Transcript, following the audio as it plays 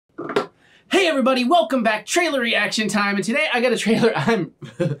Hey everybody, welcome back. Trailer reaction time, and today I got a trailer.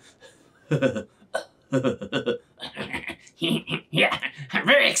 Yeah, I'm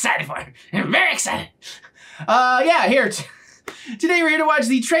very excited for it. I'm very excited. Today we're here to watch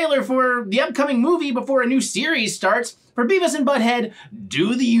the trailer for the upcoming movie before a new series starts for Beavis and Butt-head,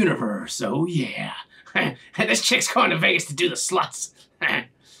 Do the Universe. Oh yeah. And this chick's going to Vegas to do the sluts.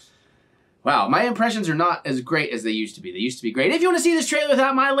 Wow, my impressions are not as great as they used to be. They used to be great. If you want to see this trailer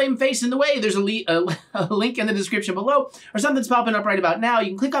without my lame face in the way, there's a link in the description below, or something's popping up right about now. You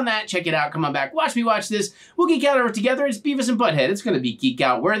can click on that, check it out, come on back, watch me watch this. We'll geek out over it together. It's Beavis and Butt-head. It's going to be geek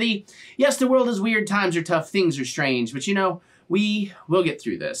out worthy. Yes, the world is weird, times are tough, things are strange, but you know, we will get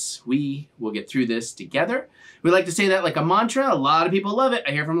through this. We will get through this together. We like to say that like a mantra. A lot of people love it.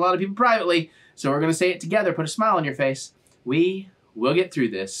 I hear from a lot of people privately, so we're going to say it together. Put a smile on your face. We will get through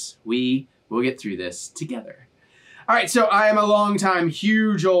this. We'll get through this together. All right, so I am a longtime,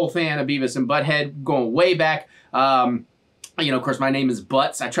 huge old fan of Beavis and Butt-head, going way back. You know, of course, my name is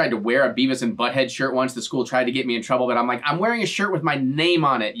Butts. I tried to wear a Beavis and Butt-head shirt once. The school tried to get me in trouble, but I'm like, I'm wearing a shirt with my name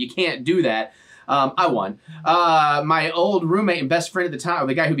on it. You can't do that. I won. My old roommate and best friend at the time, or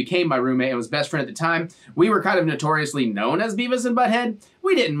the guy who became my roommate and was best friend at the time, we were kind of notoriously known as Beavis and Butt-head.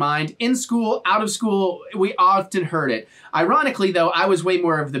 We didn't mind. In school, out of school, we often heard it. Ironically, though, I was way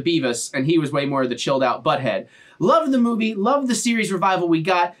more of the Beavis, and he was way more of the chilled-out Butt-head. Love the movie. Love the series revival we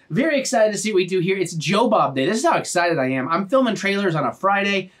got. Very excited to see what we do here. It's Joe Bob Day. This is how excited I am. I'm filming trailers on a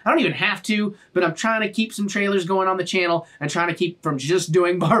Friday. I don't even have to, but I'm trying to keep some trailers going on the channel and trying to keep from just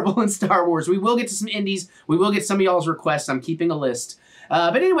doing Marvel and Star Wars. We will get to some indies. We will get some of y'all's requests. I'm keeping a list.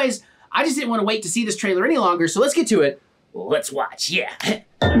 But anyways, I just didn't want to wait to see this trailer any longer, so let's get to it. Let's watch, yeah.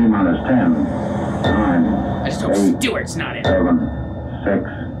 T-10, 9, I just hope 8, Stewart's not in. 7, 6,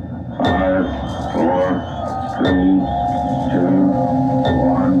 5, 4, 3, 2,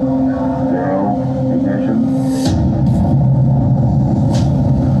 1, 0, ignition.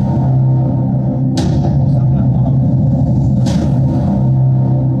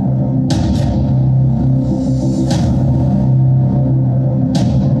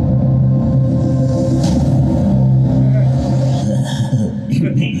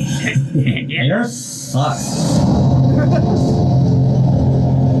 Yours sucks.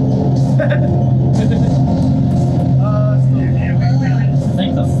 I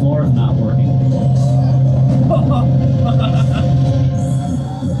think the floor is not working.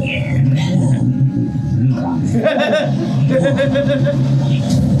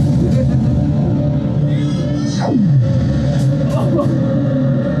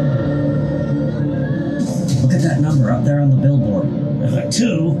 Look at that number up there on the billboard. There's a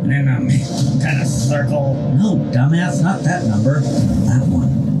 2, and then kind of circle. No, dumbass, not that number. That one.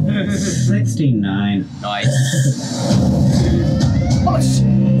 69. Nice.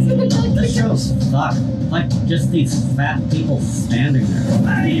 This show's sucks. Like just these fat people standing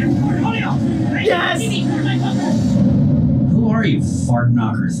there. Yes! Who are you, fart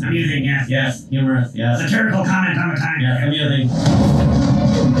knockers? Amusing, yes. Yes, humorous, yes. Satirical comment on the time. Yes, amusing.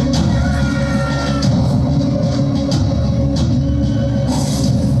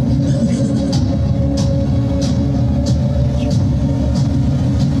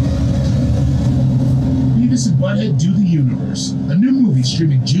 Beavis and Butt-head Do the Universe, a new movie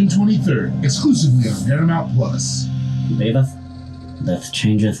streaming June 23rd, exclusively on Paramount Plus. Beavis, this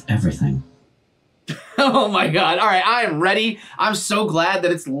changes everything. Oh my God. All right, I am ready. I'm so glad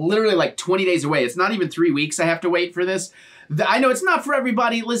that it's literally like 20 days away. It's not even 3 weeks I have to wait for this. I know it's not for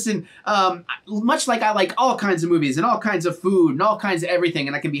everybody. Listen, much like I like all kinds of movies and all kinds of food and all kinds of everything,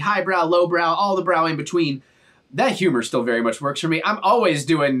 and I can be highbrow, lowbrow, all the brow in between, that humor still very much works for me. I'm always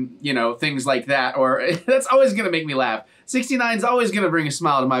doing, you know, things like that, or that's always going to make me laugh. 69 is always going to bring a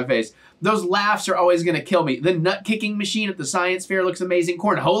smile to my face. Those laughs are always going to kill me. The nut-kicking machine at the science fair looks amazing.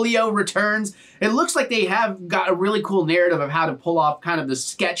 Cornholio returns. It looks like they have got a really cool narrative of how to pull off kind of the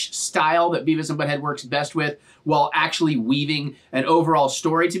sketch style that Beavis and Butt-head works best with while actually weaving an overall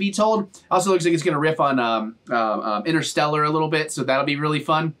story to be told. Also looks like it's going to riff on Interstellar a little bit, so that'll be really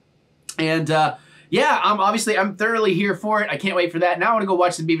fun. And yeah, I'm thoroughly here for it. I can't wait for that. Now I want to go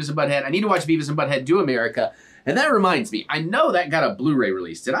watch some Beavis and Butt-head. I need to watch Beavis and Butt-head Do America. And that reminds me, I know that got a Blu-ray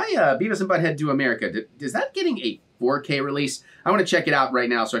release. Did Beavis and Butt-head Do America, is that getting a 4K release? I want to check it out right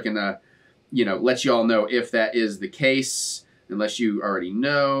now so I can, you know, let you all know if that is the case, unless you already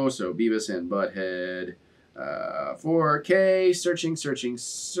know. So Beavis and Butt-head, 4K, searching,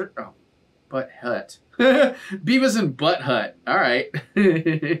 oh, Butt-hut. Beavis and Butt-hut, all right.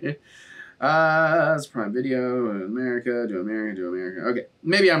 That's Prime Video, America, do America. Okay,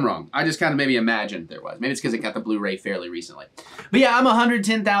 maybe I'm wrong. I just kind of maybe imagined there was. Maybe it's because it got the Blu-ray fairly recently. But yeah, I'm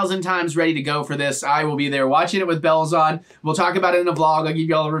 110,000 times ready to go for this. I will be there watching it with bells on. We'll talk about it in a vlog. I'll give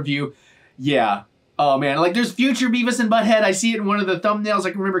you all a review. Yeah. Oh man, like there's future Beavis and Butt-head. I see it in one of the thumbnails.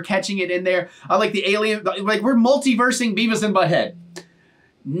 I can remember catching it in there. I like the alien, like we're multiversing Beavis and Butt-head.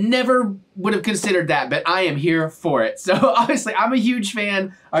 Never would have considered that, but I am here for it. So obviously, I'm a huge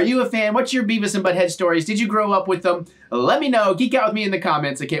fan. Are you a fan? What's your Beavis and Butt-head stories? Did you grow up with them? Let me know. Geek out with me in the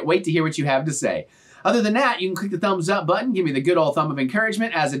comments. I can't wait to hear what you have to say. Other than that, you can click the thumbs up button. Give me the good old thumb of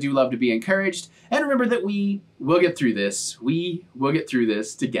encouragement, as I do love to be encouraged. And remember that we will get through this. We will get through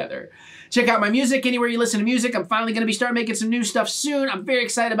this together. Check out my music anywhere you listen to music. I'm finally going to start making some new stuff soon. I'm very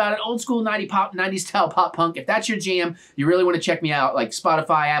excited about it. Old school 90s style pop punk. If that's your jam, you really want to check me out, like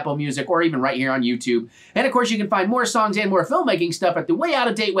Spotify, Apple Music, or even right here on YouTube. And of course, you can find more songs and more filmmaking stuff at the way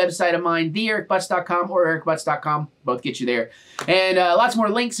out-of-date website of mine, TheEricButts.com or EricButts.com. Both get you there. And lots more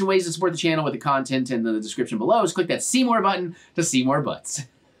links and ways to support the channel with the content in the description below. Just click that See More button to see more butts.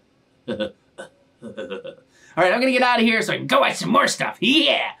 All right, I'm going to get out of here so I can go watch some more stuff.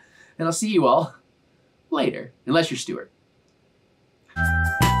 Yeah! And I'll see you all later, unless you're Stuart.